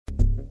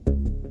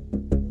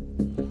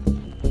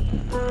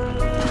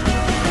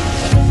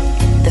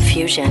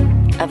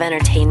fusion of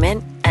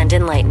entertainment and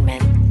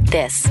enlightenment.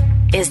 This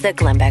is the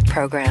Glenn Beck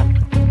Program.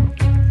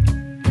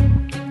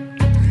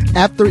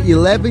 After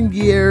 11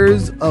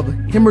 years of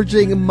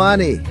hemorrhaging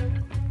money,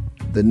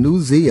 the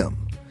Newseum,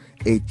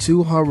 a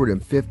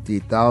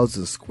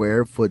 250,000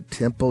 square foot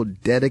temple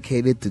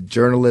dedicated to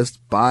journalists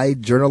by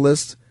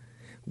journalists,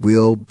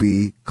 will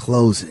be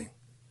closing.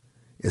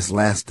 Its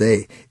last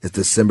day is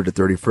December the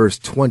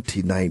 31st,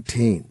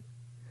 2019.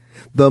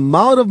 The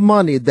amount of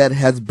money that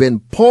has been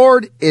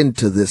poured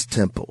into this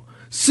temple,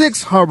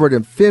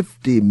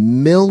 $650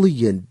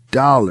 million,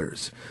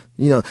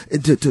 in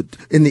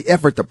the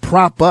effort to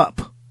prop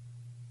up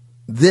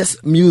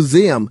this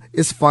museum,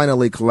 is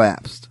finally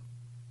collapsed.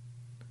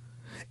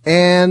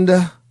 And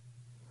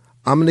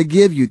I'm going to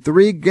give you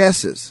 3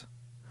 guesses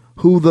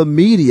who the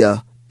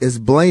media is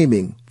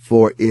blaming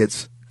for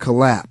its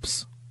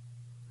collapse.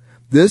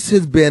 This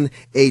has been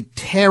a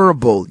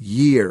terrible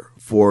year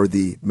for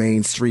the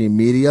mainstream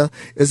media.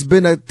 It's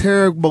been a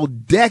terrible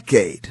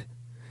decade.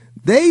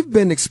 They've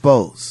been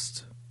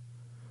exposed.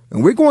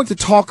 And we're going to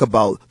talk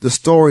about the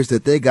stories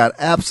that they got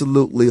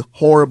absolutely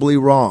horribly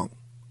wrong.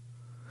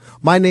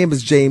 My name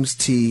is James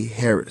T.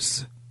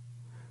 Harris,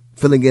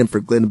 filling in for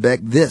Glenn Beck.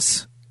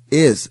 This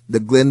is the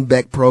Glenn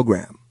Beck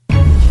Program.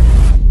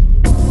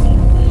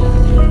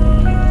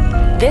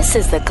 This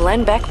is the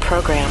Glenn Beck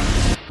Program.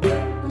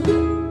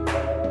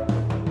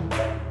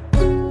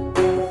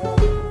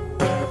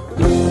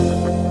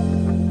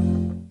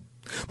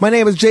 My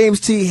name is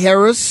James T.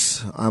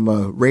 Harris. I'm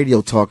a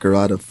radio talker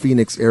out of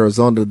Phoenix,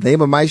 Arizona. The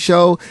name of my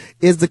show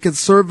is The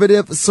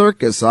Conservative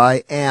Circus.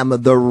 I am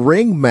the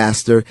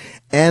ringmaster,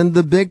 and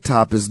the big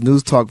top is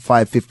News Talk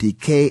 550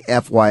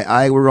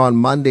 KFYI. We're on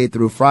Monday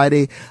through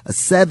Friday,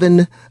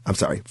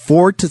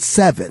 4 to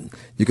 7.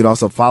 You can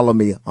also follow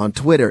me on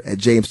Twitter at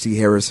James T.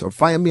 Harris, or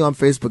find me on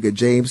Facebook at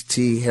James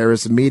T.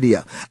 Harris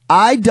Media.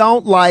 I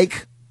don't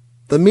like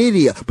the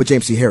media, but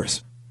James T.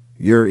 Harris,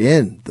 you're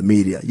in the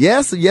media.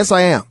 Yes,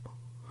 I am.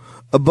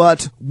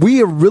 But we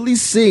have really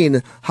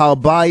seen how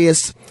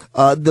biased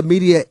the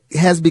media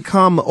has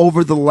become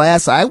over the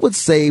last, I would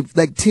say,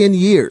 like 10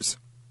 years.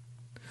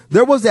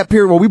 There was that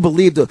period where we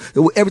believed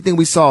everything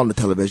we saw on the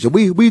television.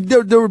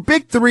 There were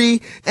big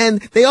 3,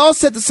 and they all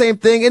said the same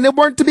thing, and they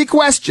weren't to be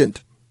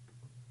questioned.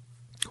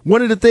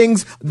 One of the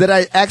things that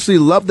I actually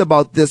loved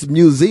about this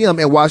museum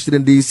in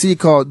Washington, D.C.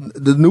 called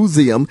the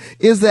Newseum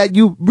is that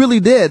you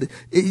really did.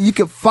 You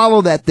could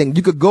follow that thing.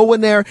 You could go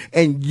in there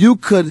and you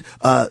could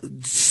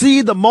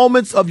see the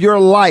moments of your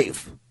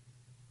life.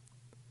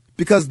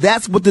 Because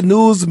that's what the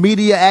news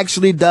media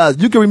actually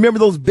does. You can remember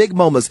those big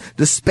moments,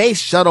 the space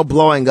shuttle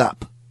blowing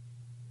up.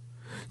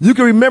 You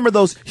can remember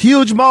those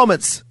huge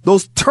moments,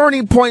 those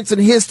turning points in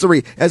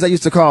history, as I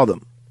used to call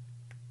them.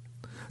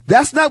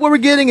 That's not what we're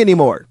getting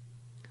anymore.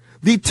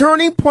 The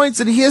turning points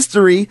in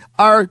history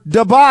are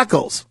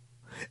debacles.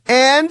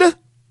 And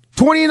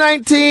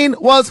 2019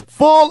 was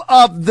full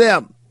of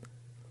them.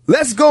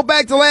 Let's go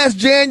back to last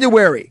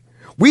January.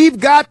 We've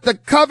got the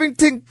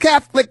Covington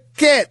Catholic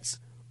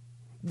kids.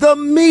 The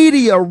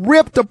media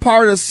ripped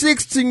apart a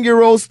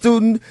 16-year-old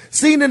student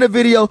seen in a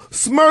video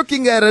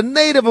smirking at a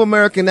Native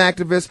American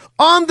activist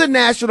on the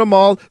National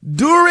Mall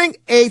during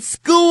a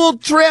school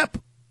trip.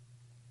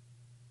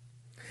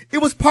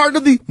 It was part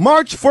of the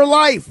March for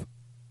Life.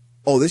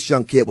 Oh, this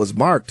young kid was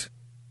marked.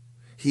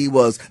 He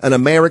was an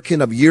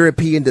American of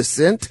European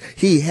descent.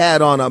 He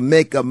had on a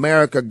Make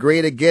America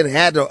Great Again,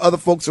 had other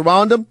folks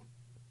around him.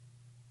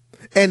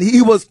 And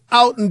he was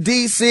out in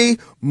D.C.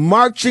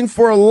 marching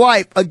for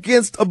life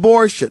against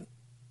abortion.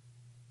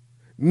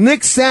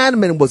 Nick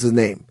Sandman was his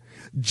name,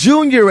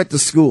 junior at the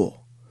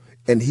school.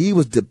 And he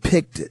was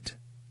depicted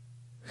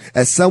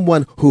as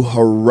someone who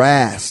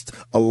harassed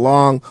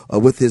along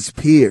with his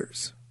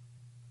peers.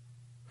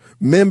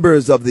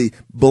 Members of the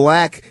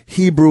Black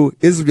Hebrew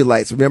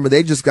Israelites. Remember,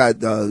 they just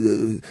got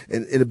in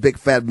a big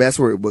fat mess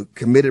where it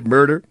committed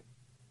murder.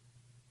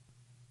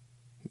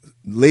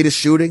 Latest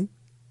shooting.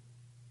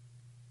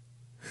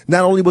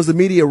 Not only was the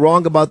media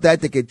wrong about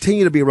that, they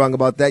continue to be wrong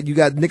about that. You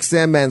got Nick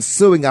Sandman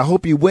suing. I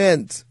hope he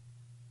wins.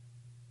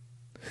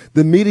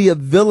 The media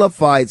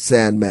vilified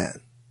Sandman.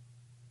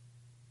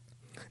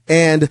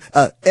 And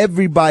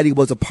everybody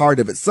was a part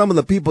of it. Some of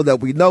the people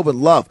that we know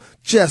and love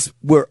just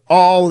were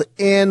all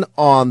in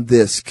on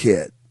this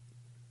kid.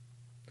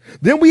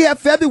 Then we have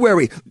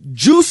February,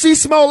 Juicy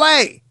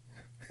Smollett.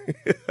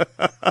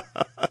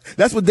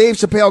 That's what Dave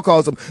Chappelle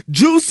calls him.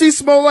 Juicy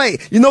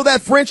Smollett. You know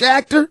that French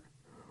actor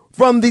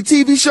from the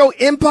TV show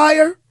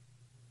Empire?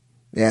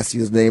 Yeah, see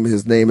his name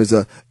is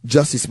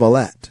Jussie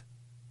Smollett.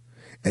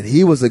 And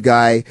he was a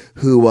guy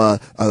who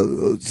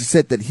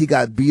said that he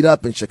got beat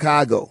up in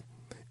Chicago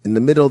in the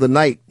middle of the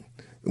night.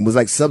 It was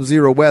like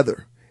sub-zero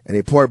weather. And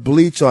they poured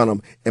bleach on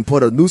him and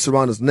put a noose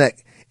around his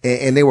neck.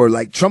 And they were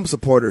like Trump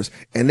supporters.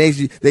 And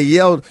they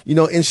yelled,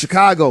 in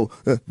Chicago,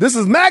 "This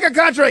is MAGA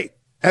country,"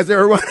 as they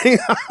were running.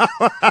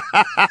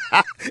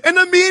 And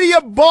the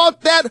media bought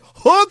that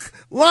hook,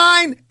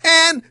 line,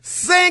 and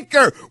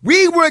sinker.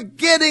 We were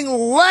getting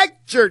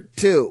lectured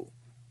to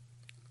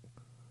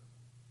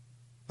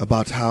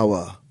about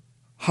how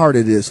hard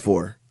it is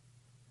for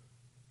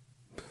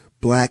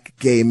black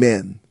gay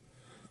men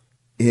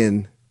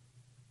in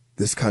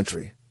this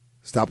country.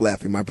 Stop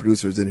laughing. My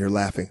producer is in here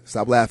laughing.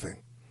 Stop laughing.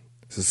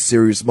 It's a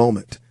serious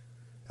moment.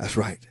 That's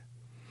right.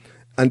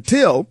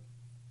 Until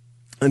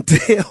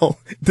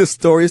the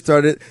story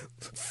started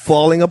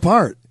falling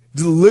apart.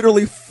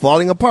 Literally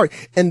falling apart.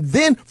 And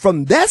then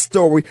from that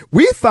story,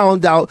 we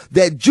found out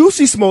that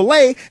Juicy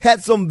Smollett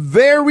had some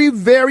very,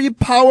 very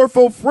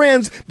powerful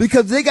friends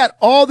because they got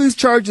all these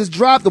charges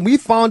dropped. And we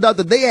found out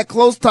that they had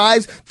close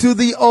ties to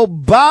the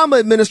Obama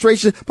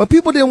administration. But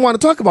people didn't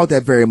want to talk about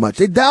that very much.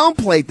 They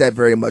downplayed that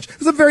very much.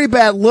 It's a very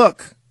bad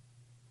look.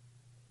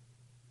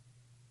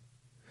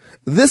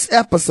 This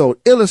episode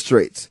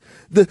illustrates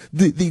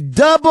the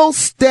double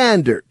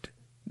standard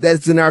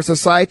that's in our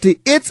society.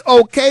 It's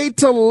okay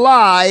to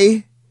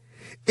lie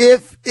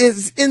if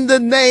it's in the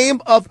name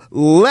of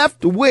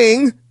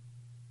left-wing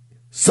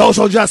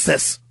social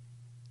justice.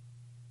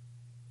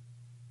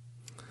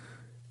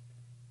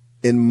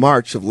 In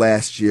March of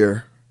last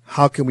year,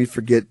 how can we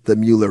forget the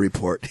Mueller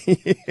report?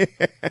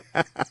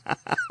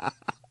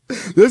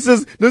 This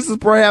is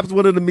perhaps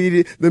one of the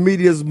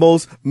media's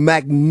most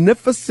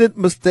magnificent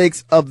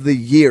mistakes of the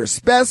year.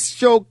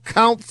 Special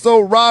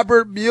counsel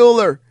Robert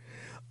Mueller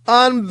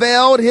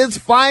unveiled his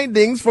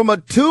findings from a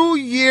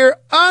 2-year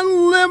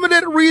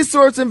unlimited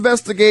resource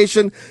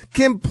investigation,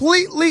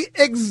 completely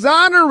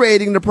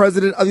exonerating the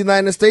president of the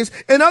United States.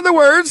 In other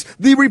words,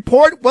 the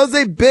report was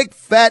a big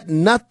fat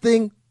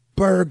nothing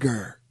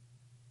burger.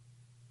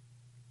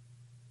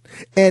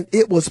 And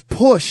it was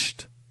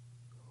pushed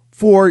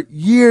for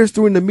years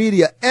during the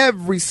media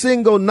every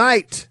single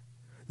night.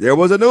 There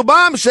was a new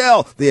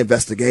bombshell, the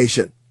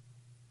investigation.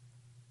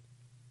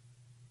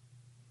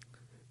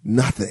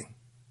 Nothing.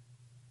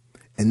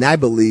 And I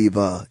believe,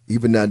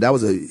 even though that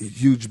was a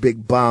huge,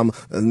 big bomb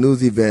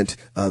news event,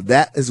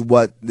 that's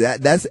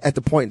at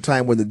the point in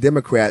time when the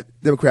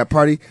Democrat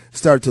Party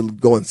started to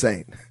go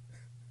insane.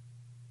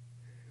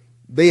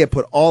 They had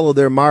put all of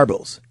their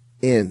marbles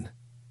in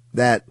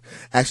that.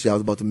 Actually, I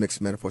was about to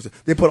mix metaphors.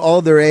 They put all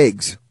of their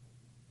eggs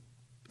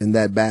in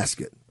that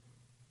basket.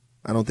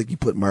 I don't think you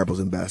put marbles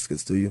in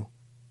baskets, do you?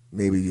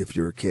 Maybe if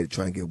you're a kid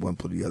trying to get one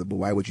put the other, but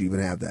why would you even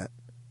have that?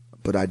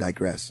 But I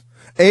digress.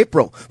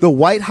 April, the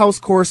White House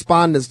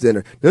Correspondents'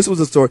 Dinner. This was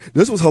a story.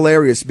 This was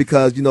hilarious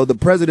because, the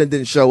president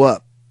didn't show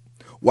up.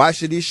 Why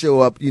should he show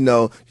up,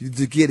 to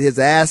get his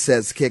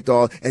assets kicked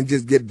off and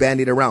just get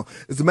bandied around?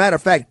 As a matter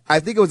of fact,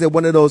 I think it was at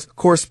one of those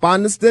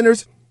correspondence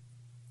dinners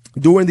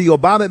during the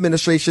Obama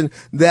administration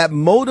that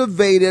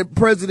motivated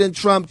President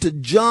Trump to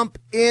jump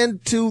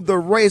into the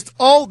race.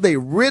 Oh, they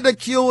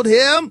ridiculed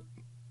him.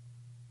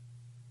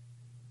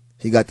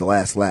 He got the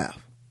last laugh.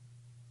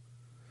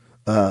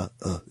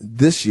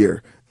 This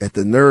year at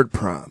the Nerd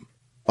Prom,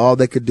 all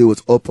they could do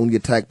was openly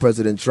attack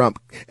President Trump,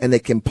 and they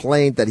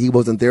complained that he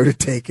wasn't there to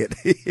take it.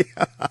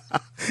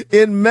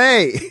 In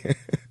May,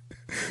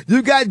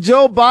 you got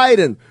Joe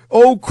Biden,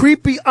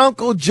 creepy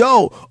Uncle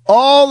Joe.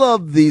 All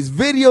of these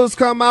videos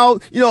come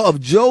out, of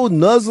Joe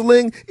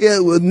nuzzling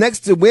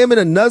next to women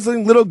and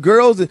nuzzling little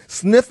girls and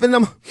sniffing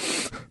them.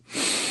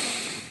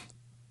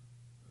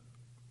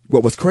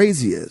 What was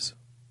crazy is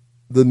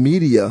the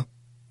media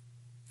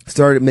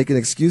started making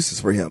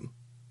excuses for him.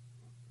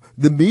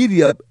 The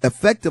media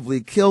effectively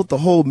killed the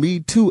whole Me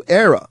Too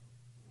era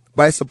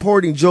by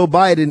supporting Joe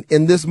Biden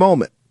in this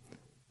moment.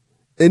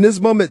 In this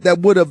moment that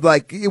would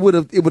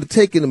have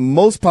taken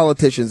most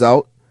politicians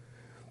out.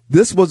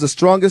 This was the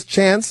strongest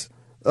chance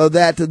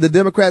that the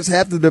Democrats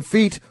have to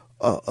defeat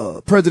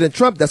President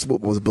Trump. That's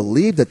what was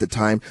believed at the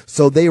time.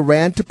 So they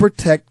ran to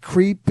protect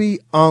creepy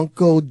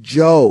Uncle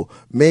Joe,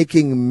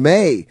 making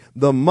May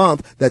the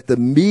month that the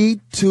Me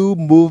Too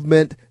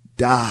movement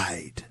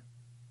died.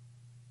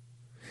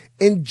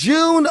 In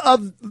June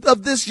of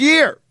this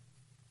year,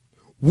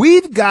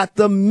 we've got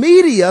the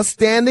media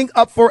standing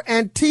up for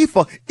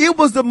Antifa. It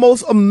was the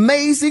most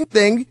amazing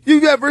thing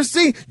you've ever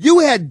seen. You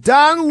had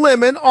Don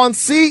Lemon on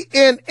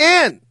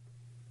CNN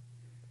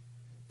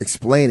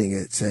explaining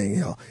it,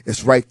 saying,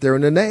 it's right there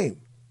in the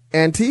name.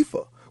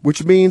 Antifa,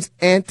 which means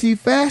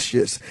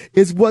anti-fascist,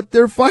 is what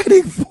they're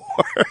fighting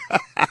for.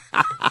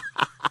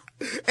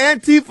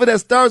 Antifa that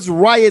starts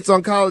riots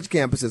on college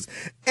campuses.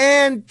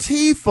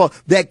 Antifa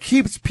that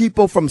keeps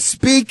people from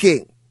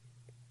speaking.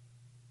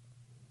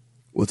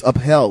 Was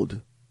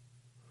upheld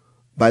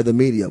by the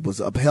media,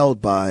 was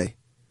upheld by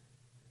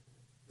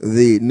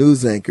the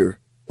news anchor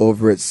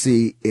over at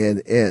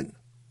CNN.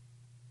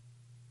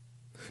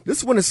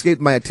 This one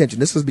escaped my attention.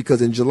 This was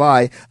because in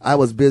July, I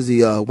was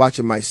busy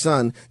watching my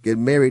son get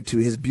married to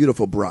his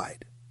beautiful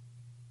bride.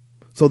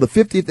 So the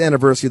 50th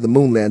anniversary of the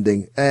moon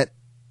landing, I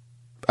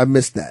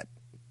missed that.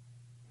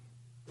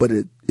 But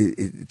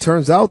it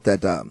turns out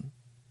that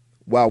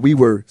while we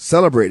were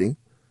celebrating,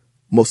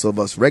 most of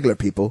us regular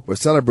people were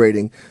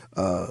celebrating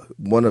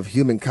one of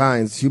human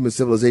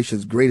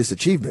civilization's greatest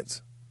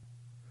achievements,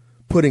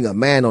 putting a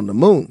man on the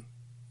moon.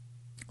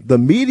 The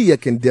media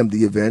condemned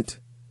the event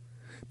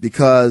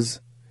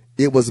because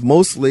it was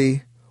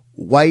mostly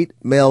white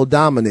male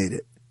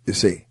dominated, you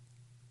see.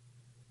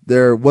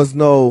 there was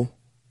no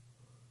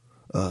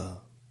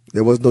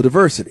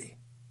diversity.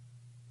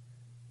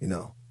 You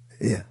know,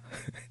 yeah.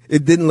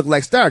 It didn't look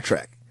like Star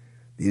Trek.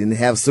 You didn't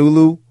have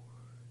Sulu.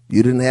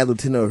 You didn't have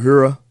Lieutenant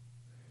Uhura.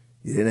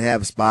 You didn't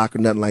have Spock or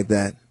nothing like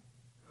that.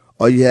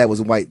 All you had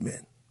was white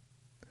men.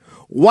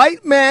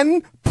 White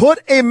men put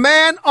a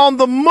man on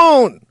the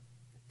moon.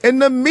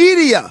 And the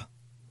media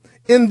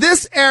in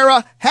this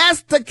era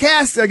has to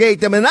castigate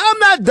them. And I'm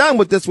not done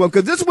with this one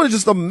because this one is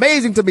just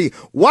amazing to me.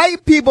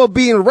 White people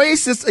being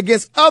racist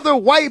against other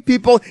white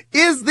people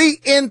is the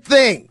end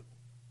thing.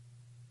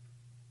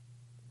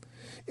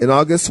 In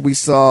August, we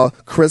saw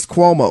Chris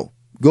Cuomo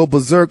go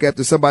berserk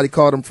after somebody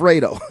called him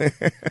Fredo.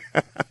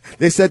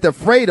 They said that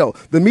Fredo,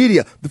 the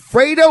media, the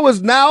Fredo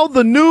is now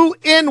the new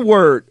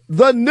N-word.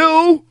 The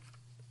new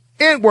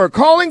N-word.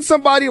 Calling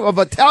somebody of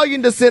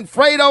Italian descent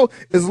Fredo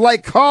is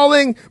like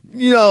calling,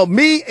 me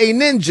a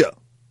ninja.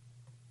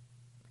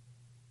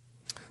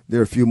 There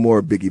are a few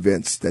more big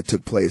events that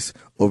took place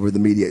over the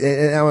media.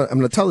 And I'm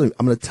going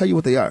to tell you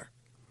what they are.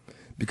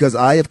 Because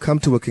I have come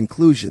to a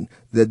conclusion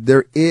that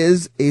there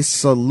is a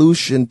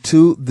solution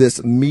to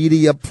this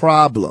media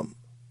problem.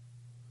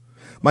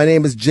 My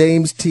name is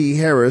James T.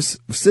 Harris,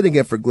 sitting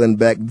in for Glenn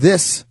Beck.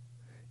 This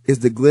is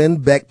the Glenn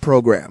Beck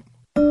Program.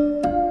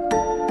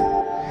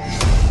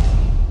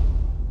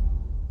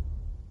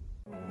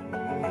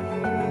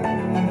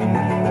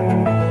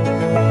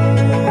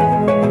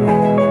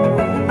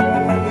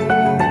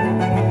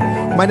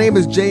 My name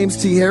is James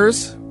T.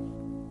 Harris,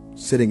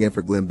 sitting in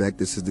for Glenn Beck.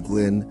 This is the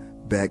Glenn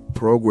Beck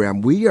Program.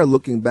 We are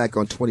looking back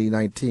on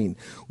 2019.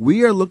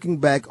 We are looking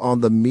back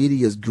on the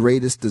media's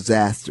greatest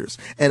disasters.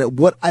 And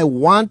what I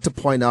want to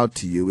point out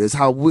to you is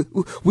how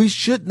we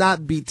should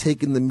not be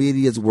taking the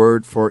media's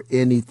word for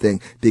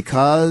anything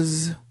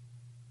because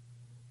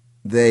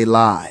they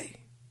lie.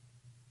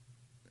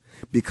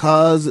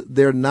 Because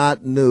they're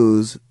not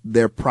news,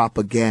 they're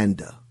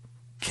propaganda.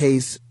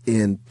 Case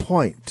in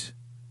point.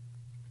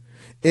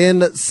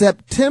 In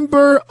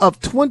September of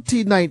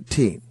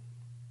 2019,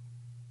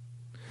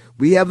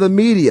 we have the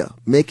media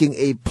making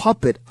a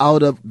puppet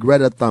out of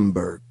Greta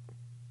Thunberg.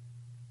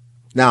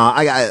 Now,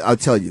 I'll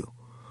tell you,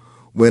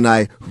 when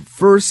I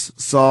first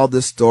saw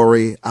this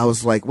story, I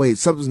was like, wait,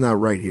 something's not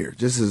right here.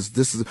 This is,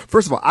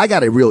 first of all, I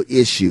got a real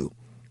issue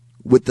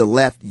with the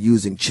left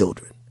using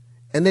children,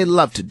 and they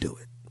love to do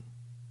it.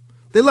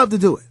 They love to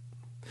do it.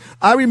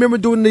 I remember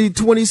during the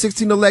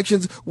 2016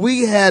 elections,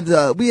 we had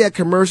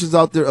commercials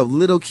out there of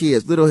little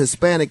kids, little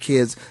Hispanic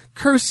kids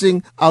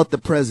cursing out the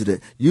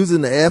president, using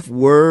the F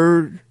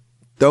word,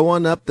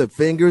 throwing up the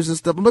fingers and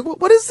stuff. I'm like,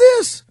 what is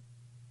this?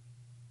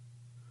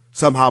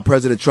 Somehow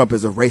President Trump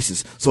is a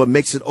racist, so it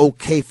makes it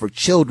okay for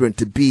children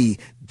to be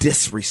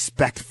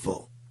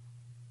disrespectful.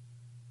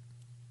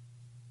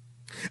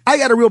 I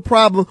got a real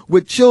problem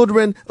with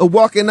children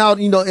walking out,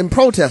 and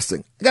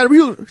protesting. I got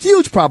a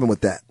huge problem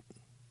with that.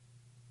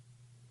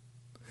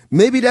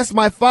 Maybe that's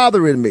my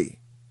father in me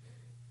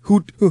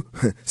who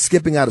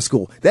skipping out of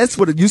school. That's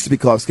what it used to be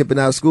called, skipping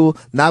out of school.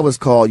 Now it's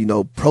called,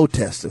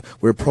 protesting.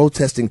 We're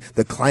protesting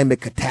the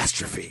climate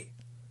catastrophe.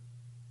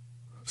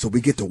 So we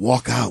get to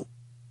walk out.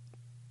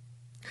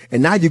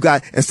 And now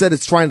instead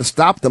of trying to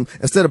stop them,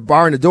 instead of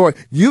barring the door,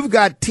 you've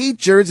got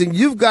teachers and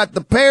you've got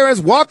the parents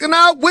walking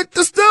out with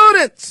the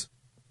students.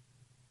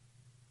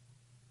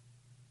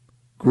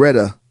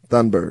 Greta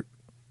Thunberg,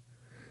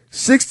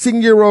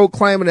 16-year-old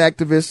climate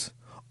activist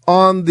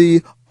on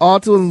the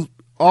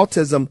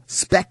autism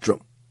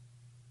spectrum.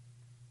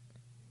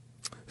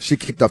 She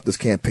kicked off this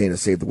campaign to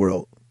save the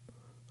world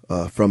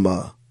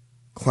from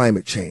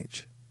climate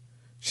change.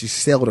 She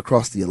sailed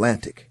across the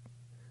Atlantic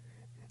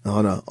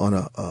on a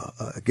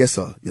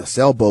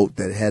sailboat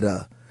that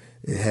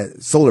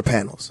had solar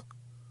panels,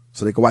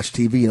 so they could watch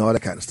TV and all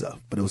that kind of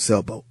stuff. But it was a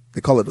sailboat. They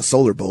call it a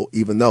solar boat,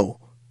 even though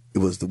it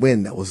was the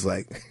wind that was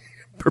like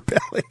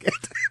propelling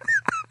it.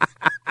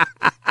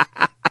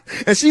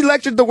 And she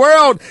lectured the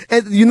world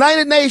at the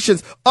United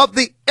Nations of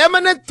the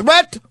imminent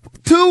threat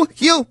to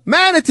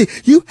humanity.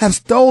 You have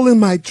stolen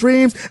my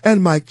dreams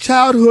and my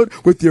childhood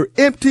with your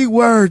empty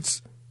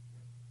words.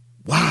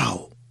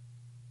 Wow.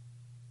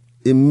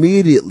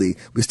 Immediately,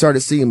 we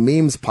started seeing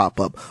memes pop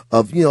up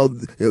of,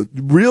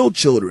 real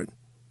children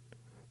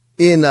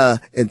in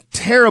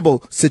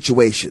terrible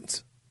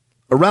situations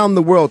around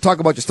the world.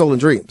 Talk about your stolen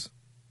dreams.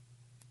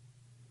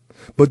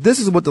 But this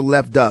is what the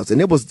left does. And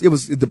it was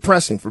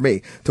depressing for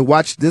me to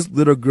watch this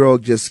little girl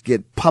just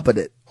get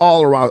puppeted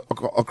all around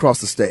across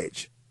the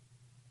stage.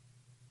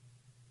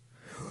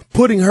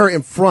 Putting her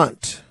in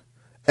front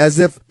as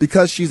if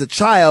because she's a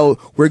child,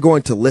 we're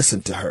going to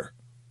listen to her.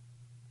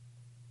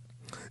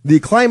 The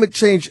climate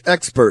change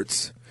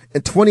experts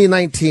in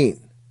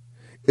 2019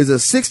 is a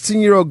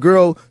 16-year-old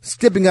girl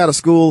skipping out of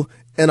school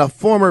and a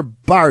former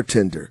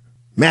bartender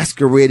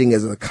masquerading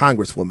as a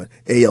congresswoman,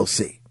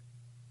 AOC.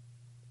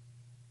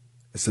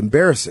 It's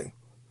embarrassing.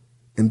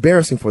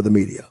 Embarrassing for the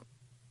media.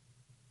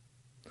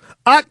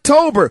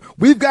 October,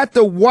 we've got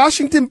the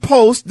Washington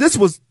Post. This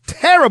was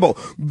terrible.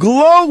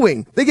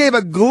 Glowing. They gave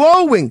a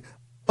glowing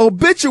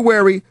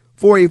obituary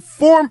for a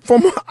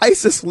former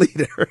ISIS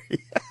leader.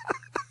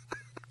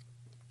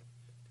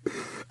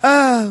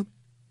 Can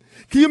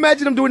you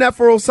imagine them doing that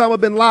for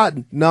Osama bin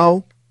Laden?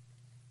 No.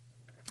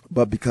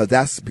 But because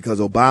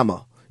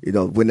Obama,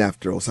 went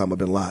after Osama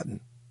bin Laden.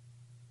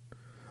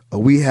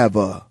 We have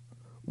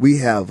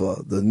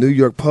the New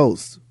York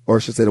Post, or I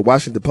should say the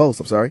Washington Post,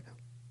 I'm sorry,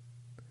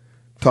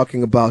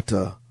 talking about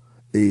a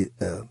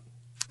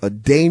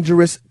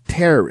dangerous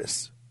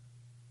terrorist.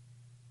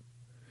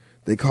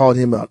 They called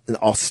him an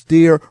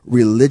austere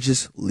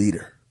religious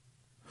leader,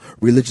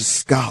 religious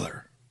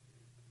scholar.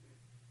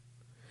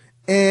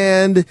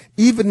 And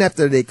even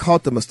after they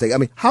caught the mistake, I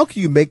mean, how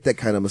can you make that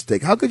kind of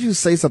mistake? How could you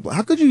say something?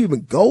 How could you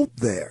even go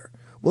there?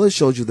 Well, it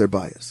shows you their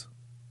bias.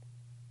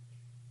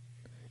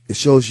 It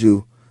shows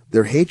you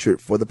their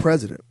hatred for the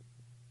president.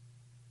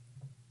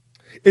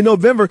 In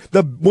November,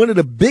 one of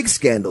the big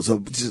scandals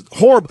of just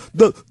horrible,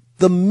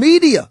 the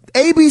media,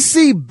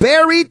 ABC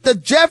buried the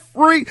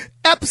Jeffrey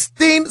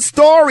Epstein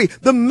story.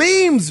 The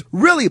memes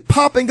really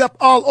popping up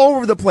all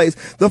over the place.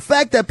 The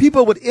fact that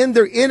people would end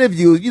their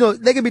interviews,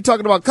 they could be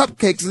talking about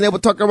cupcakes and they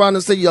would talk around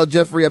and say,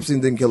 Jeffrey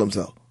Epstein didn't kill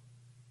himself.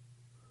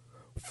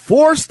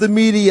 Force the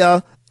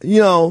media,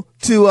 to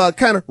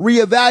kind of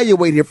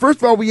reevaluate here. First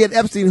of all, we had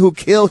Epstein who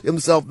killed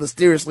himself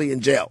mysteriously in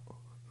jail.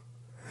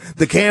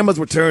 The cameras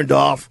were turned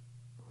off.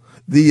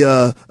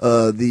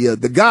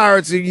 The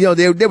guards,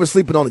 they were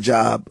sleeping on the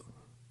job.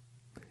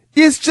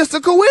 It's just a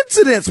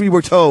coincidence, we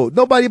were told.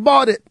 Nobody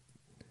bought it.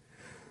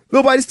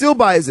 Nobody still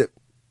buys it.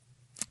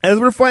 As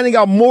we're finding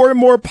out more and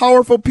more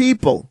powerful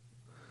people,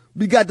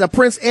 we got the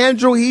Prince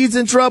Andrew, he's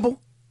in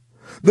trouble.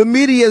 The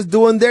media is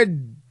doing their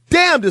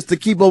damnedest to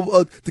keep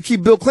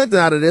Bill Clinton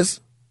out of this.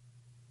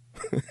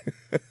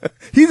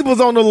 He was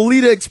on the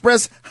Lolita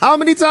Express how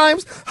many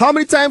times? How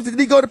many times did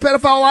he go to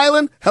Pedophile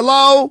Island?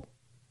 Hello?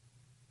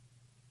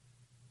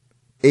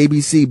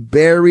 ABC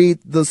buried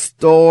the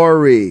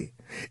story.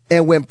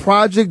 And when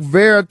Project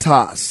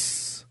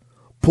Veritas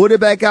put it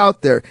back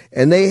out there,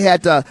 and they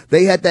had that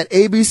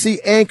ABC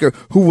anchor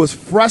who was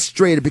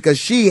frustrated because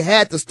she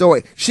had the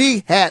story.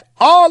 She had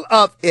all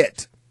of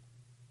it.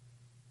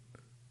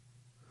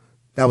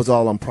 That was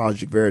all on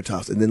Project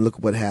Veritas. And then look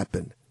what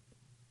happened.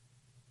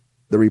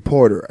 The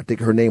reporter, I think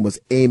her name was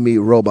Amy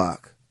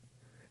Robach,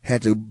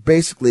 had to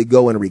basically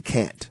go and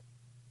recant.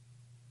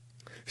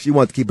 She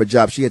wanted to keep her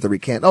job. She had to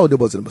recant. Oh, there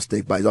wasn't a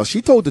mistake by it.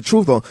 She told the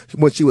truth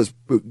when she was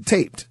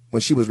taped,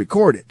 when she was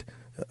recorded.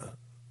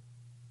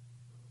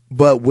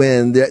 But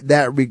when a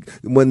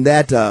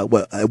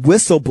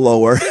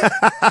whistleblower,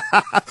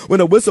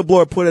 when a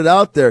whistleblower put it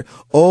out there,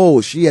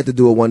 she had to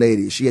do a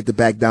 180. She had to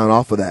back down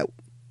off of that.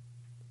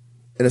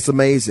 And it's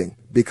amazing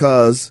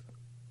because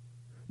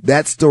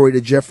that story,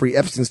 the Jeffrey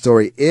Epstein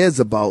story, is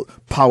about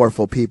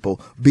powerful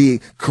people being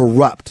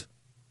corrupt.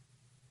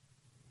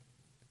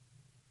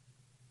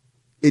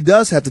 It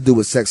does have to do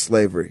with sex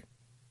slavery.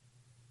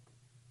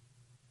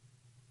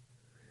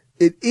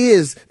 It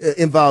is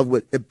involved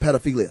with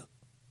pedophilia.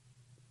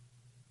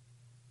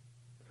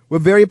 We're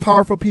very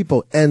powerful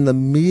people, and the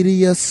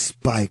media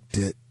spiked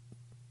it.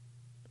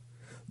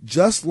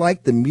 Just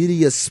like the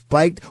media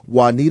spiked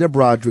Juanita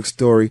Broderick's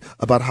story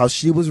about how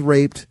she was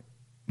raped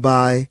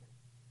by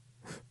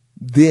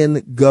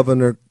then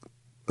Governor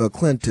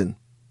Clinton.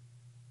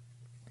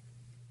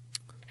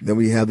 Then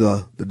we have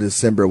the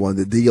December one,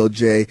 the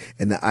DOJ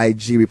and the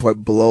IG report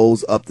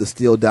blows up the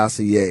Steele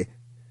dossier.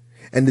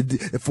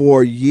 And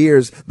for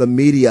years, the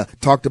media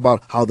talked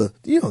about how the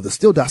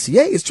Steele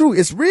dossier is true.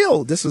 It's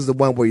real. This is the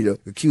one where you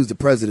accuse the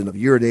president of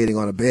urinating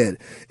on a bed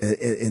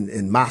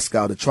in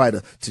Moscow to try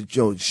to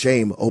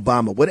shame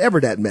Obama,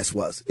 whatever that mess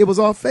was. It was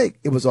all fake.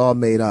 It was all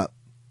made up.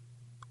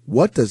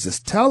 What does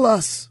this tell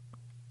us?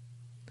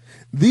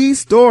 These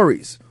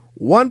stories,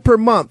 one per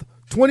month,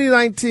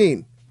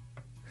 2019,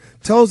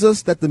 tells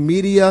us that the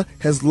media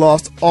has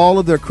lost all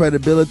of their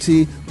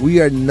credibility.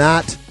 We are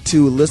not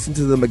to listen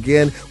to them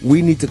again.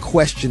 We need to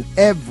question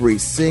every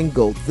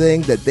single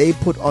thing that they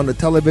put on the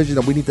television,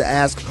 and we need to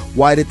ask,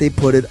 why did they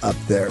put it up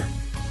there?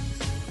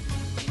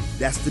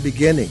 That's the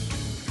beginning.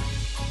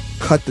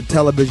 Cut the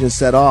television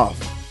set off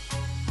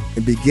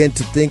and begin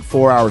to think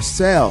for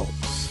ourselves.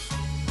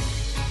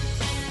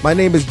 My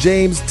name is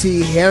James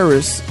T.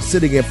 Harris,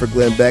 sitting in for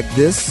Glenn Beck.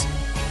 This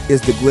is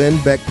the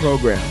Glenn Beck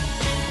Program.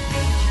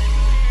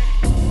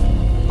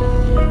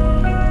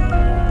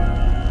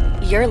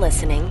 You're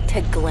listening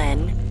to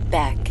Glenn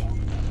Beck.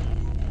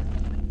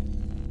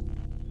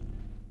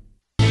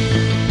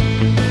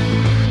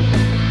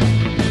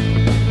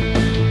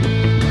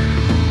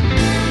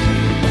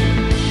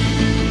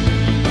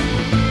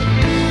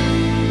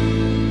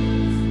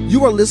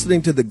 You are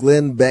listening to the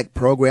Glenn Beck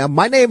Program.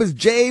 My name is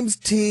James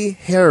T.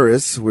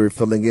 Harris. We're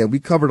filling in. We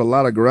covered a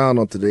lot of ground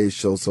on today's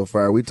show so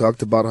far. We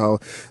talked about how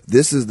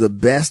this is the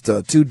best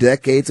 2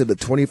 decades of the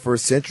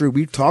 21st century.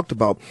 We talked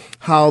about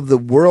how the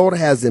world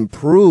has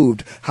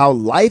improved, how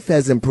life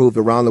has improved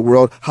around the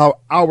world,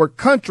 how our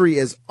country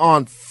is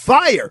on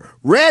fire,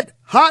 red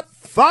hot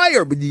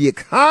fire with the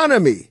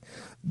economy,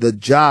 the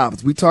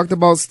jobs. We talked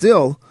about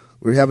still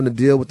we're having to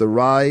deal with the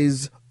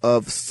rise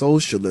of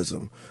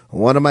socialism.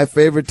 One of my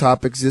favorite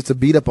topics is to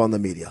beat up on the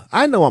media.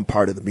 I know I'm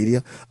part of the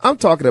media. I'm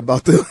talking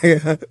about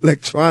the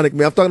electronic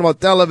media. I'm talking about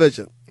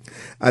television.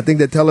 I think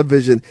that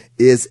television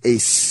is a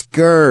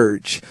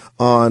scourge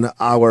on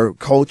our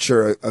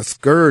culture, a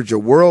scourge, a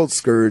world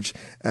scourge.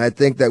 And I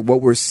think that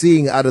what we're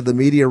seeing out of the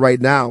media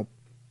right now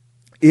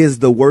is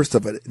the worst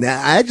of it.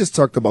 Now, I just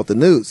talked about the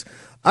news.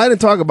 I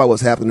didn't talk about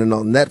what's happening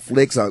on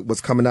Netflix,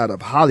 what's coming out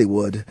of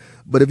Hollywood.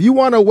 But if you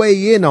want to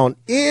weigh in on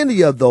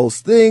any of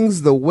those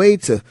things, the way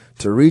to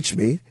reach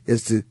me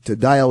is to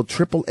dial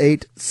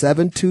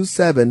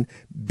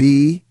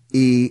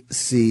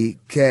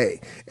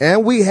 888-727-BECK.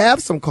 And we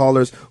have some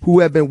callers who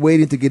have been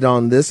waiting to get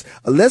on this.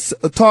 Let's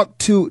talk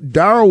to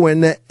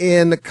Darwin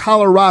in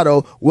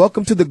Colorado.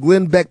 Welcome to the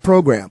Glenn Beck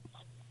program.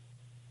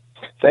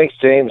 Thanks,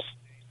 James.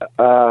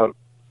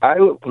 I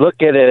look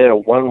at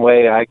it one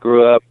way. I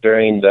grew up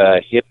during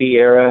the hippie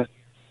era,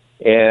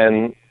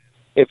 and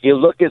if you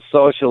look at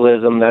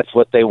socialism, that's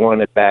what they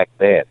wanted back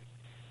then.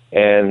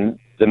 And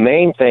the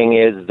main thing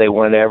is they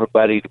want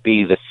everybody to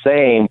be the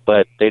same,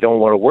 but they don't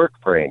want to work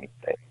for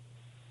anything.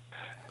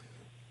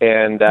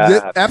 And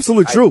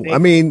absolutely true. I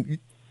mean,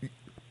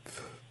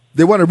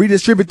 they want to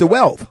redistribute the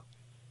wealth.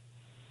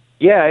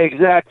 Yeah,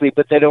 exactly,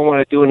 but they don't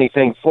want to do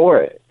anything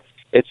for it.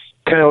 It's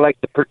kind of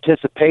like the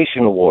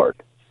participation award,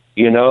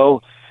 you know?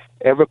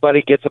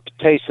 Everybody gets a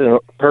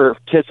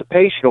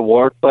participation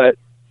award, but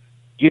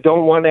you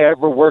don't want to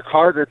ever work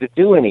harder to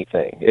do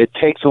anything. It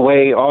takes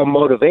away all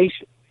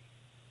motivation.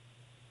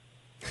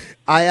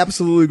 I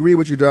absolutely agree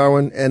with you,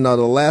 Darwin. And the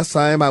last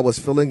time I was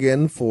filling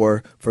in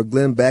for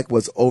Glenn Beck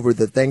was over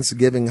the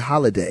Thanksgiving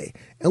holiday.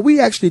 And we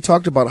actually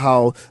talked about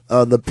how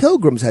the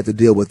Pilgrims had to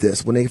deal with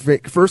this. When they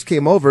first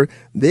came over,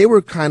 they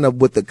were kind of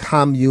with the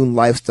commune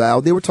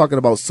lifestyle. They were talking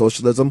about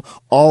socialism,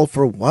 all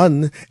for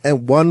one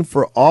and one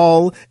for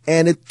all.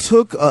 And it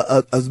took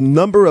a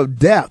number of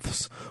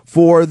deaths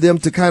for them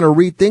to kind of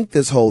rethink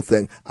this whole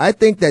thing. I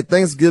think that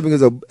Thanksgiving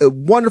is a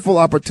wonderful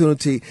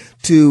opportunity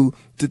to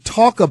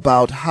talk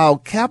about how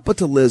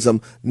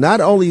capitalism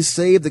not only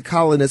saved the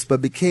colonists,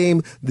 but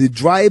became the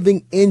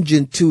driving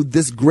engine to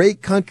this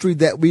great country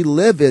that we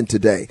live in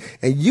today.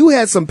 And you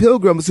had some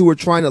pilgrims who were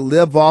trying to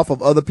live off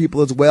of other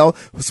people as well,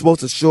 who were supposed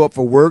to show up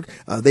for work.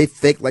 They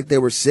faked like they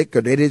were sick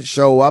or they didn't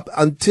show up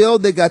until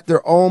they got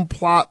their own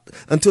plot,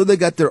 until they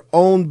got their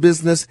own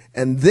business.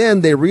 And then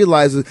they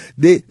realized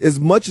that as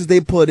much as they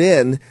put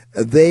in,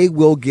 they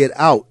will get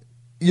out.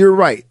 You're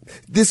right.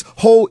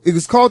 It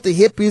was called the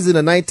hippies in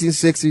the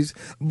 1960s,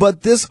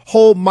 but this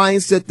whole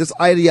mindset, this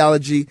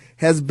ideology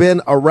has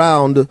been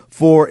around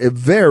for a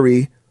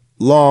very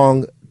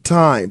long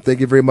time. Thank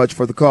you very much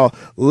for the call.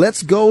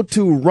 Let's go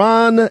to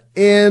Ron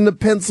in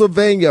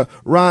Pennsylvania.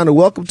 Ron,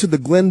 welcome to the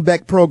Glenn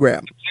Beck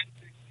program.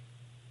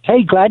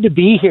 Hey, glad to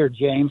be here,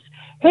 James.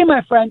 Hey,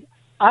 my friend,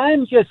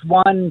 I'm just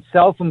one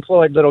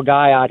self-employed little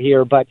guy out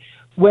here, but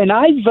when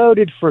I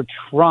voted for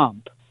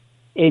Trump,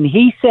 and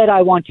he said,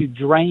 I want to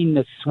drain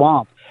the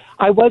swamp,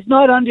 I was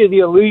not under the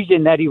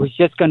illusion that he was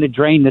just going to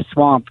drain the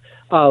swamp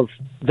of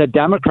the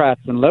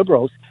Democrats and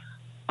liberals.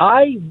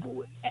 I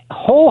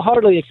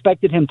wholeheartedly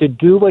expected him to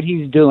do what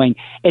he's doing,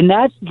 and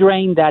that's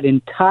drain that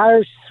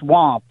entire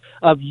swamp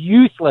of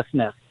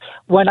uselessness.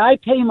 When I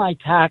pay my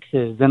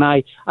taxes and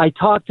I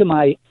talk to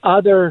my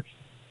other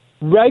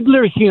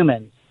regular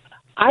humans,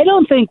 I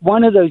don't think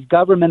one of those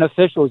government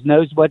officials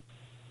knows what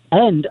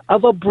end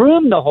of a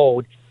broom to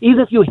hold, even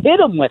if you hit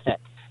them with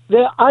it.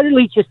 They're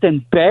utterly just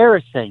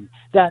embarrassing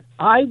that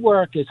I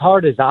work as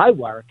hard as I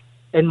work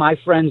and my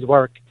friends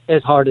work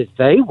as hard as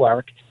they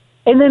work.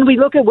 And then we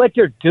look at what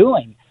they're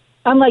doing.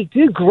 I'm like,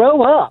 dude,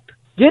 grow up.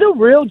 Get a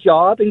real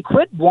job and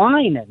quit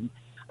whining.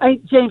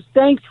 James,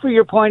 thanks for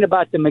your point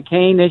about the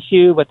McCain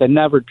issue with the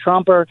never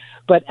Trumper.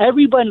 But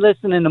everyone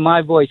listening to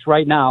my voice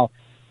right now,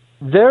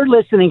 they're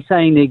listening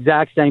saying the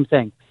exact same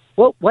thing.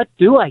 What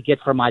do I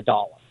get for my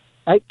dollar?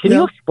 Can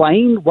you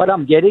explain what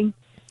I'm getting?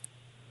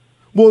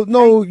 Well,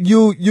 no,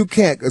 you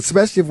can't,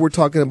 especially if we're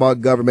talking about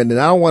government. And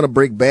I don't want to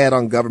break bad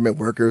on government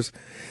workers.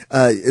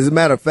 As a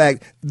matter of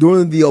fact,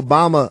 during the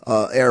Obama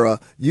era,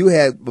 you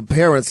had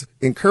parents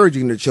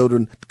encouraging their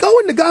children, go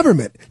into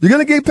government. You're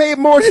going to get paid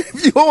more than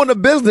if you own a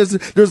business.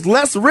 There's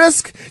less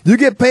risk. You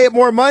get paid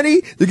more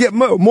money. You get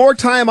more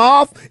time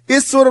off.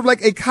 It's sort of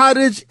like a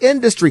cottage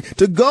industry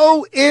to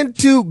go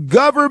into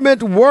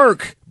government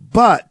work.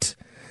 But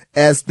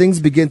as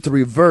things begin to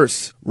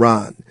reverse,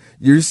 Ron,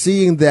 you're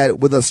seeing that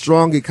with a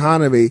strong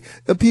economy,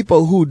 the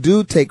people who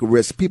do take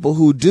risks, people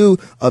who do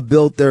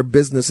build their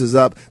businesses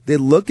up, they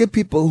look at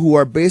people who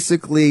are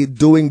basically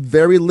doing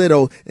very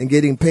little and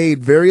getting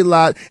paid very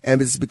lot,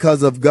 and it's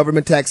because of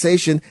government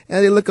taxation,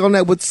 and they look on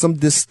that with some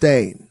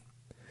disdain.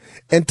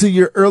 And to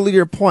your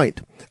earlier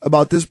point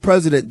about this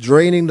president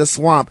draining the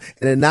swamp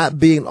and it not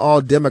being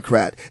all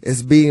Democrat,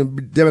 it's being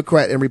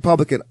Democrat and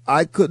Republican,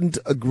 I couldn't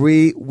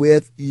agree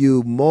with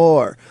you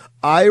more.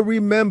 I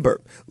remember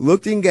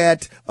looking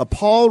at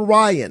Paul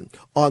Ryan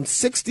on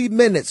 60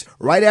 Minutes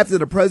right after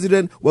the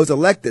president was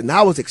elected, and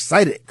I was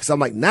excited because I'm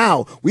like,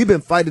 now we've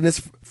been fighting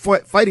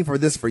for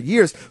this for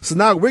years. So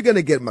now we're going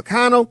to get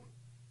McConnell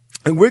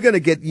and we're going to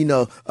get,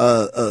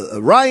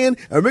 Ryan,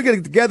 and we're going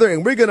to get together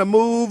and we're going to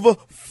move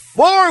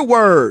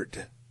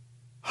forward.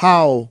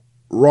 How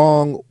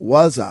wrong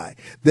was I?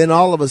 Then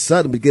all of a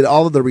sudden we get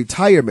all of the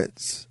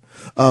retirements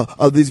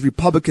of these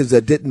Republicans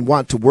that didn't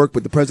want to work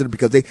with the president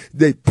because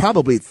they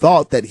probably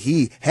thought that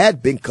he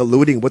had been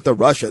colluding with the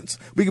Russians.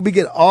 We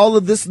get all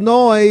of this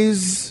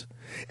noise.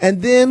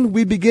 And then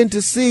we begin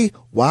to see,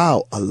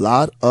 wow, a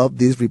lot of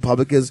these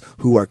Republicans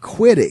who are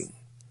quitting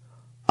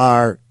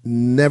are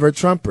never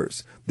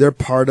Trumpers. They're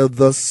part of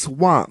the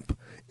swamp.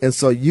 And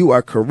so you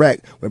are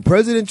correct. When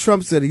President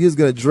Trump said he was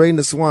going to drain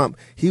the swamp,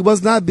 he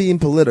was not being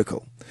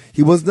political.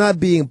 He was not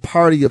being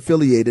party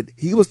affiliated.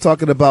 He was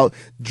talking about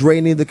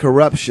draining the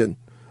corruption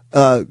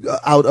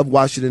out of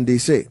Washington,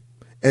 D.C.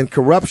 And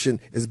corruption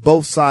is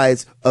both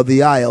sides of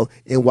the aisle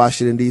in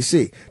Washington,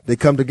 D.C. They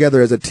come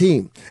together as a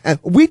team. And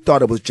we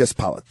thought it was just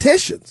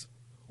politicians.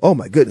 Oh,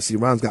 my goodness. See,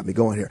 Ron's got me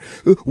going here.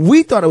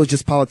 We thought it was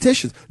just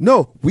politicians.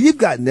 No, we've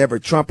got Never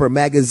Trumper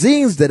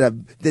magazines that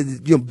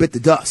bit the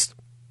dust.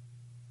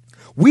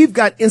 We've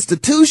got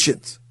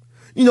institutions,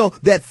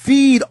 that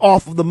feed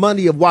off of the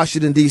money of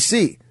Washington,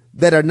 D.C.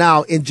 that are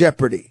now in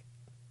jeopardy.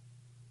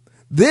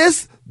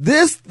 This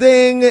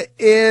thing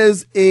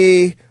is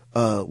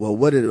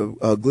what did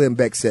Glenn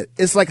Beck said?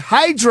 It's like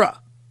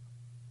Hydra.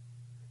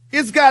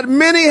 It's got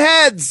many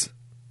heads.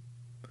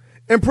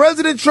 And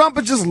President Trump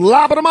is just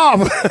lopping them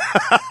off.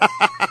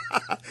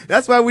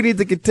 That's why we need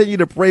to continue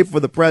to pray for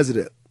the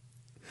president.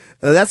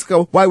 That's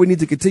why we need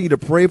to continue to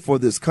pray for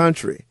this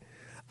country.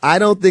 I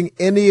don't think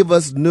any of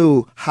us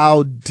knew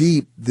how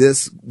deep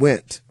this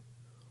went.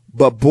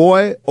 But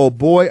boy, oh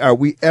boy, are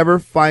we ever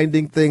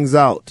finding things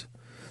out.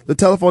 The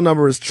telephone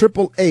number is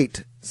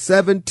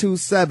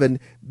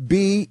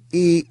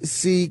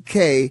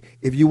 888-727-BECK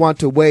if you want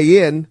to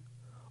weigh in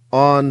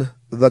on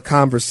the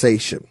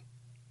conversation.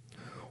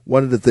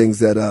 One of the things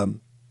that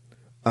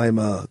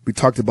we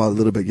talked about a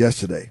little bit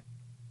yesterday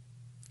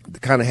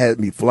that kind of had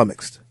me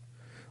flummoxed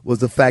was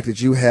the fact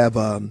that you have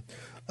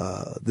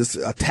this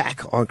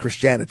attack on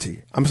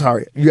Christianity. I'm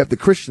sorry, you have the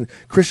Christian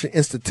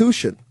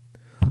institution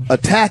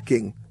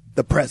attacking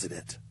the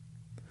president.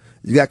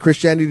 You got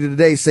Christianity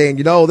Today saying,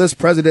 this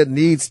president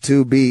needs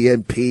to be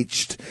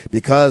impeached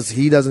because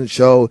he doesn't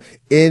show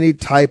any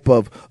type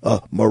of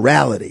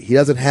morality. He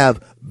doesn't have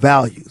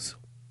values.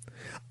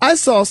 I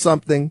saw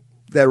something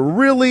that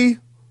really,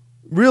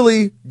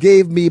 really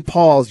gave me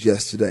pause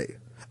yesterday.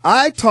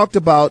 I talked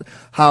about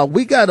how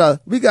we got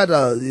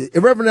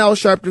Reverend Al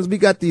Sharptons, we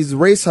got these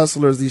race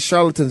hustlers, these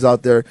charlatans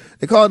out there.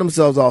 They call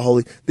themselves all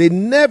holy. They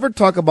never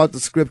talk about the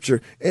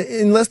scripture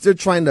unless they're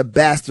trying to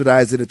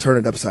bastardize it and turn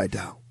it upside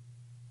down.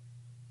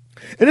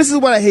 And this is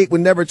what I hate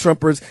when Never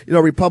Trumpers,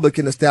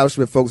 Republican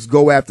establishment folks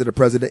go after the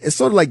president. It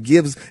sort of like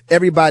gives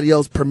everybody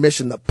else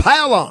permission to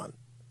pile on.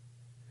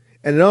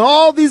 And in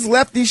all these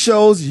lefty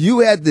shows, you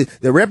had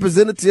the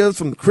representatives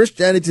from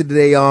Christianity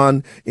Today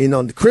on,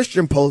 the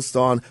Christian Post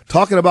on,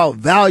 talking about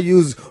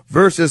values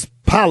versus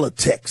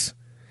politics.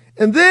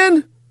 And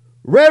then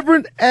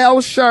Reverend Al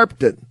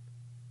Sharpton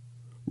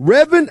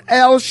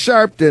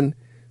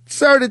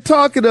started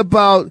talking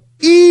about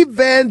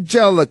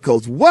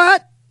evangelicals.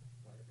 What?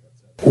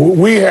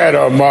 We had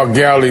Mark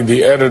Galley,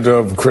 the editor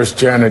of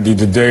Christianity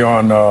Today,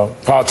 on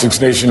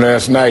Politics Nation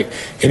last night,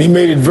 and he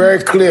made it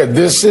very clear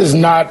this is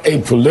not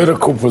a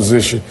political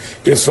position.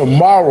 It's a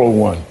moral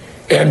one.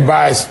 And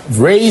by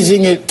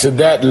raising it to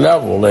that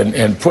level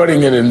and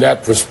putting it in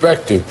that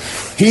perspective,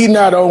 he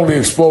not only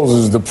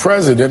exposes the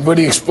president, but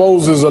he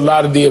exposes a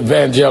lot of the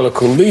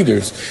evangelical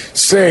leaders,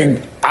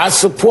 saying, I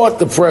support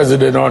the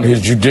president on his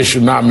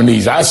judicial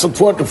nominees. I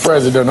support the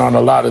president on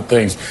a lot of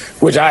things,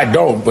 which I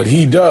don't, but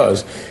he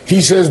does.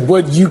 He says,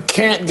 but you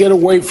can't get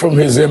away from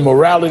his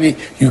immorality.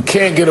 You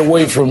can't get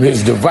away from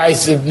his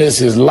divisiveness,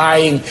 his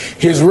lying,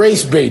 his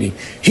race baiting.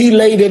 He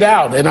laid it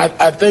out. And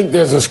I think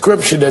there's a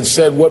scripture that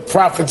said, what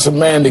profits a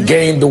man to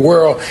gain the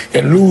world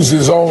and lose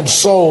his own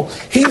soul?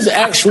 He's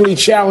actually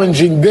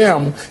challenging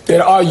them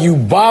that are you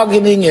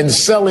bargaining and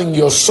selling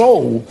your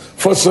soul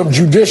for some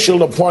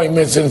judicial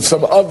appointments and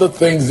some other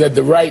things that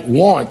the right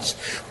wants,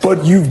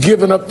 but you've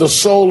given up the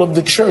soul of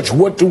the church.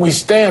 What do we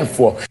stand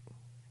for?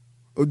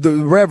 The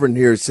Reverend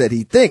here said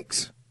he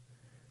thinks.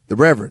 The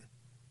Reverend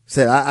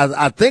said,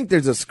 I think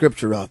there's a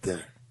scripture out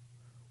there.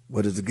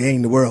 What is to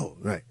gain the world?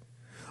 Right.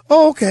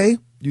 Oh, okay.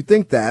 You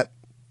think that.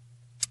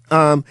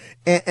 And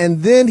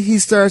then he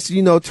starts,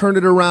 turn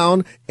it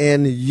around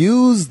and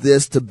use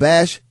this to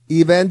bash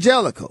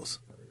evangelicals.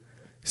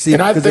 See,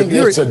 and I think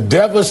it's a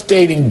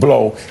devastating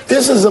blow.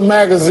 This is a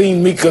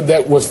magazine, Mika,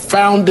 that was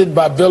founded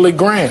by Billy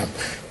Graham.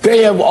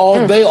 They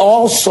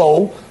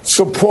also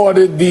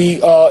supported the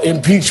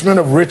impeachment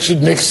of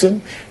Richard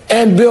Nixon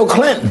and Bill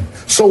Clinton.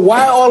 So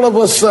why all of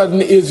a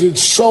sudden is it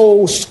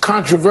so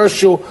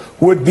controversial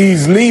with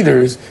these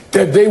leaders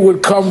that they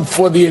would come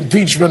for the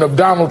impeachment of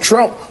Donald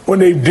Trump? When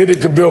they did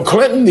it to Bill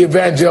Clinton, the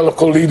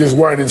evangelical leaders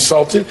weren't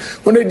insulted.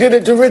 When they did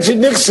it to Richard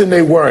Nixon,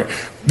 they weren't.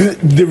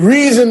 The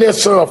reason they're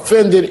so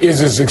offended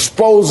is it's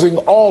exposing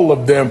all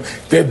of them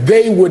that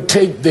they would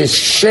take this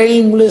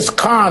shameless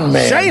con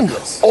man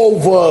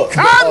over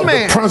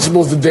the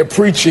principles that they're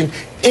preaching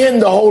in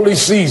the holy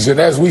season.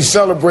 As we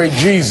celebrate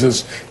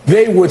Jesus,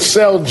 they would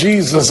sell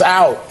Jesus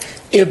out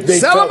if they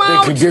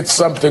thought they could get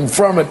something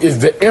from it, is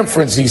the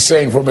inference he's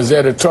saying from his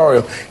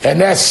editorial. And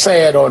that's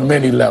sad on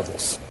many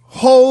levels.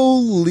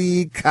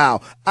 Holy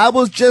cow. I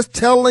was just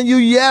telling you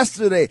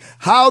yesterday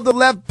how the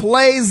left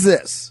plays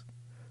this.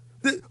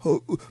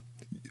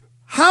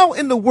 How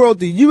in the world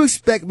do you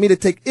expect me to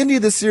take any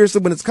of this seriously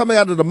when it's coming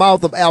out of the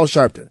mouth of Al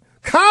Sharpton?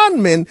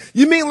 Conman?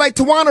 You mean like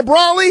Tawana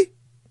Brawley?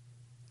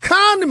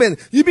 Conman?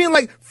 You mean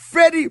like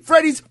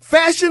Freddie's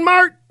Fashion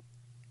Mart?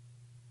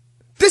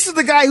 This is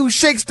the guy who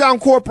shakes down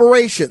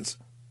corporations.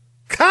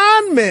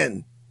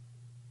 Conman.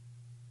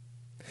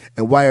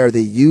 And why are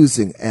they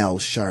using Al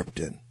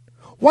Sharpton?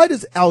 Why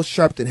does Al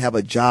Sharpton have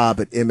a job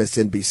at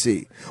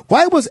MSNBC?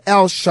 Why was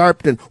Al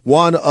Sharpton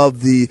one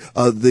of the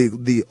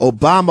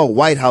Obama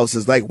White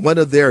Houses, like one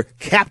of their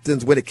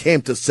captains when it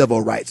came to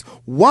civil rights?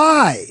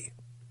 Why?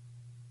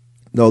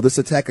 No, this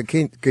attack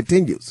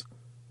continues,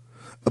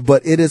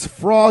 but it is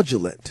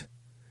fraudulent.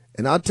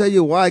 And I'll tell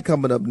you why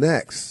coming up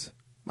next.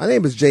 My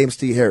name is James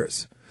T.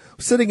 Harris.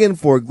 Sitting in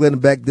for Glenn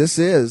Beck. This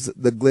is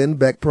the Glenn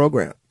Beck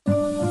Program.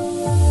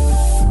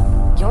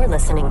 You're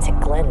listening to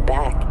Glenn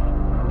Beck.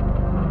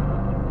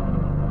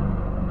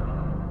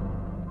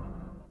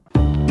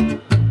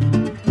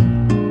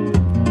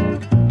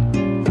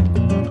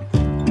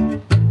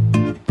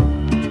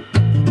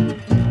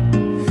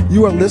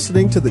 You are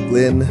listening to the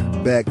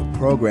Glenn Beck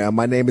Program.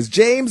 My name is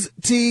James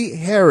T.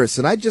 Harris,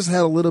 and I just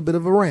had a little bit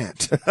of a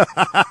rant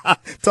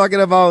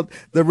talking about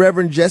the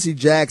Reverend Jesse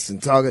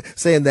Jackson,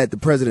 saying that the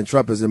President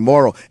Trump is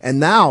immoral, and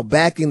now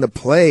backing the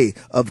play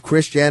of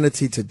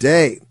Christianity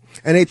Today.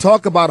 And they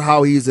talk about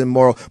how he's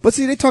immoral. But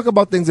see, they talk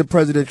about things that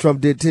President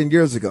Trump did 10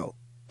 years ago,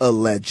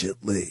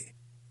 allegedly.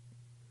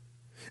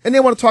 And they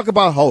want to talk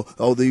about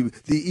the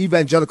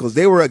evangelicals.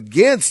 They were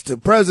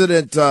against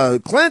President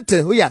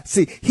Clinton. Oh, yeah.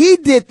 See, he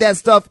did that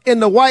stuff in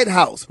the White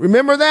House.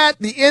 Remember that?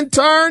 The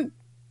intern?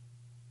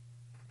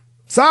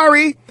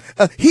 Sorry.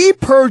 He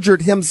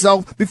perjured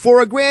himself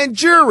before a grand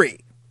jury.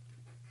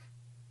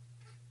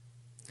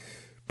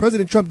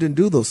 President Trump didn't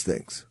do those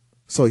things.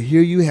 So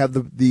here you have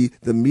the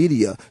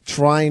media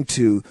trying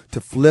to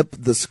flip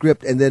the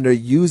script, and then they're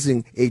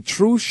using a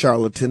true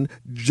charlatan,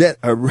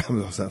 Al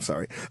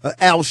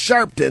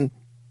Sharpton,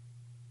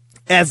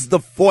 as the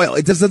foil.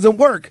 It just doesn't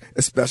work,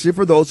 especially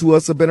for those who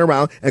have been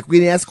around and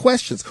can ask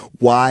questions.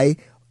 Why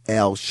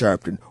Al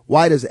Sharpton?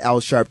 Why does Al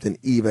Sharpton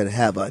even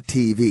have a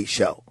TV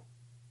show?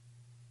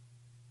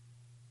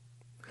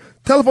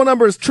 Telephone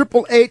number is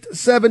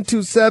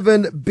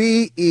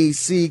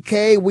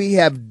 888-727-BECK. We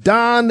have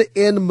Don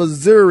in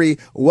Missouri.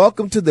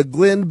 Welcome to the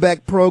Glenn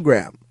Beck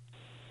Program.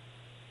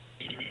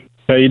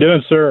 How you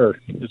doing, sir?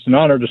 It's an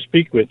honor to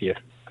speak with you.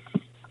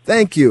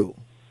 Thank you.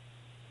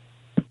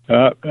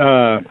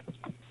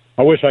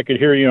 I wish I could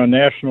hear you on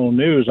national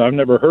news. I've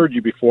never heard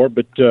you before,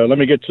 but let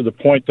me get to the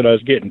point that I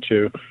was getting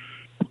to.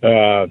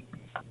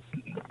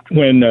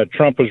 When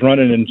Trump was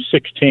running in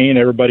 2016,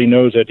 everybody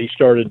knows that he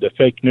started the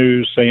fake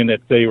news, saying that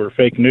they were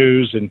fake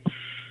news, and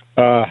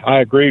I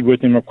agreed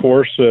with him, of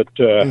course.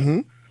 That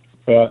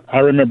I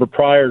remember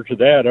prior to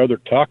that, other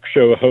talk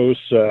show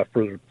hosts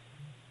for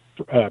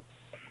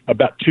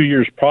about 2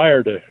 years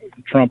prior to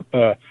Trump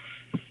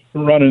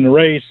running the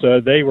race,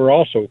 they were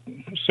also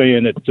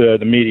saying that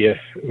the media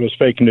was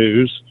fake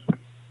news.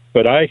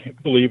 But I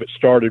believe it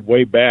started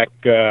way back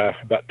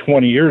about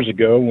 20 years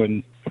ago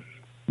when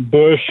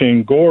Bush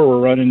and Gore were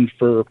running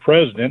for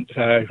president.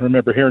 I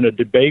remember hearing a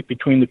debate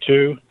between the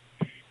two,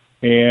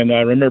 and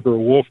I remember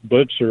Wolf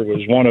Blitzer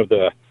was one of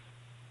the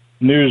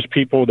news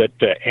people that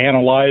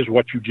analyzed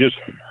what you just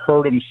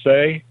heard him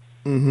say.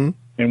 Mm-hmm.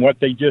 And what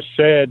they just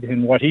said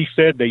and what he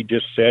said they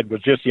just said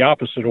was just the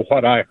opposite of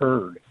what I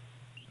heard.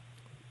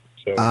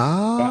 So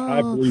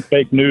I believe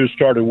fake news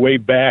started way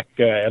back,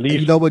 at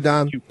least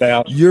Don,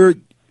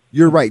 2000.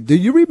 You're right. Do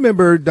you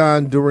remember,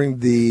 Don, during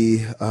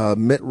the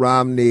Mitt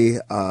Romney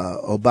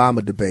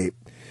Obama debate?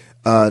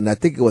 And I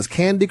think it was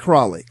Candy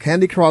Crawley.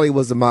 Candy Crawley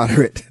was the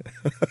moderate.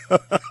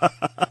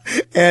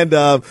 And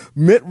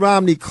Mitt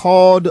Romney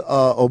called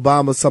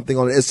Obama something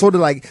on it. It's sort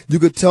of like you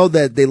could tell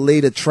that they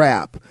laid a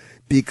trap,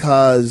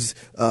 because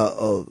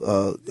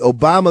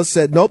Obama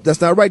said, nope,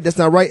 that's not right, that's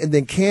not right. And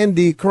then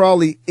Candy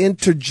Crawley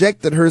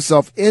interjected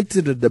herself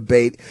into the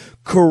debate,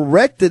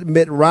 corrected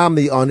Mitt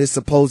Romney on his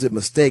supposed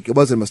mistake. It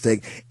wasn't a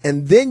mistake.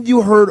 And then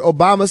you heard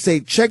Obama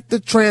say, check the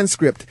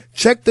transcript,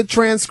 check the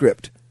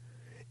transcript.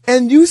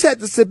 And you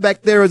had to sit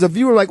back there as a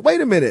viewer like, wait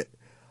a minute,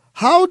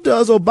 how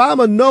does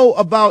Obama know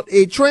about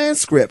a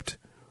transcript?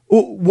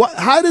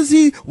 Why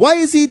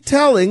is he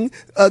telling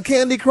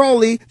Candy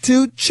Crawley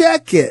to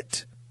check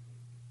it?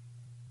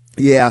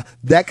 Yeah,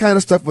 that kind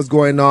of stuff was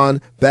going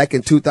on back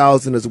in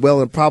 2000 as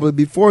well, and probably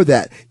before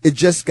that. It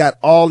just got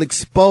all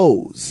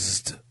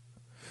exposed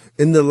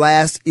in the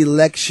last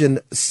election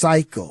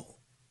cycle.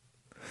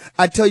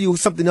 I tell you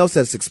something else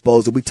that's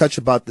exposed, and we touched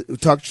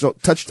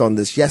on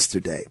this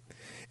yesterday,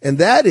 and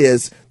that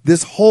is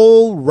this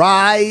whole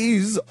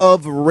rise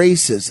of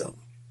racism.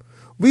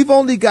 We've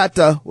only got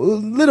a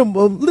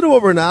little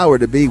over an hour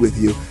to be with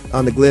you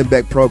on the Glenn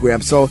Beck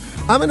program, so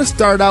I'm going to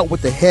start out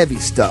with the heavy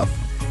stuff,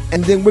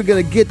 and then we're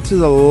going to get to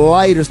the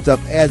lighter stuff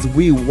as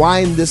we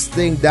wind this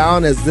thing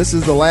down, as this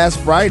is the last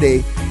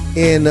Friday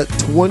in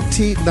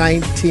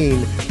 2019.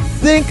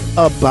 Think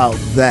about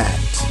that.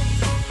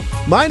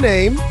 My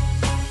name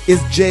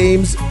is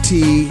James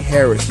T.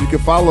 Harris. You can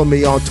follow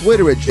me on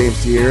Twitter at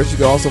James T. Harris. You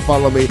can also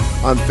follow me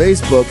on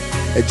Facebook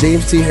at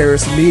James T.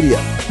 Harris Media.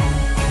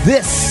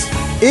 This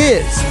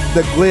is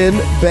the Glenn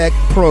Beck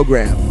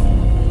program.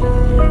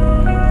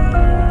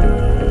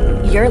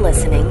 You're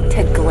listening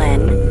to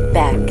Glenn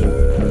Beck.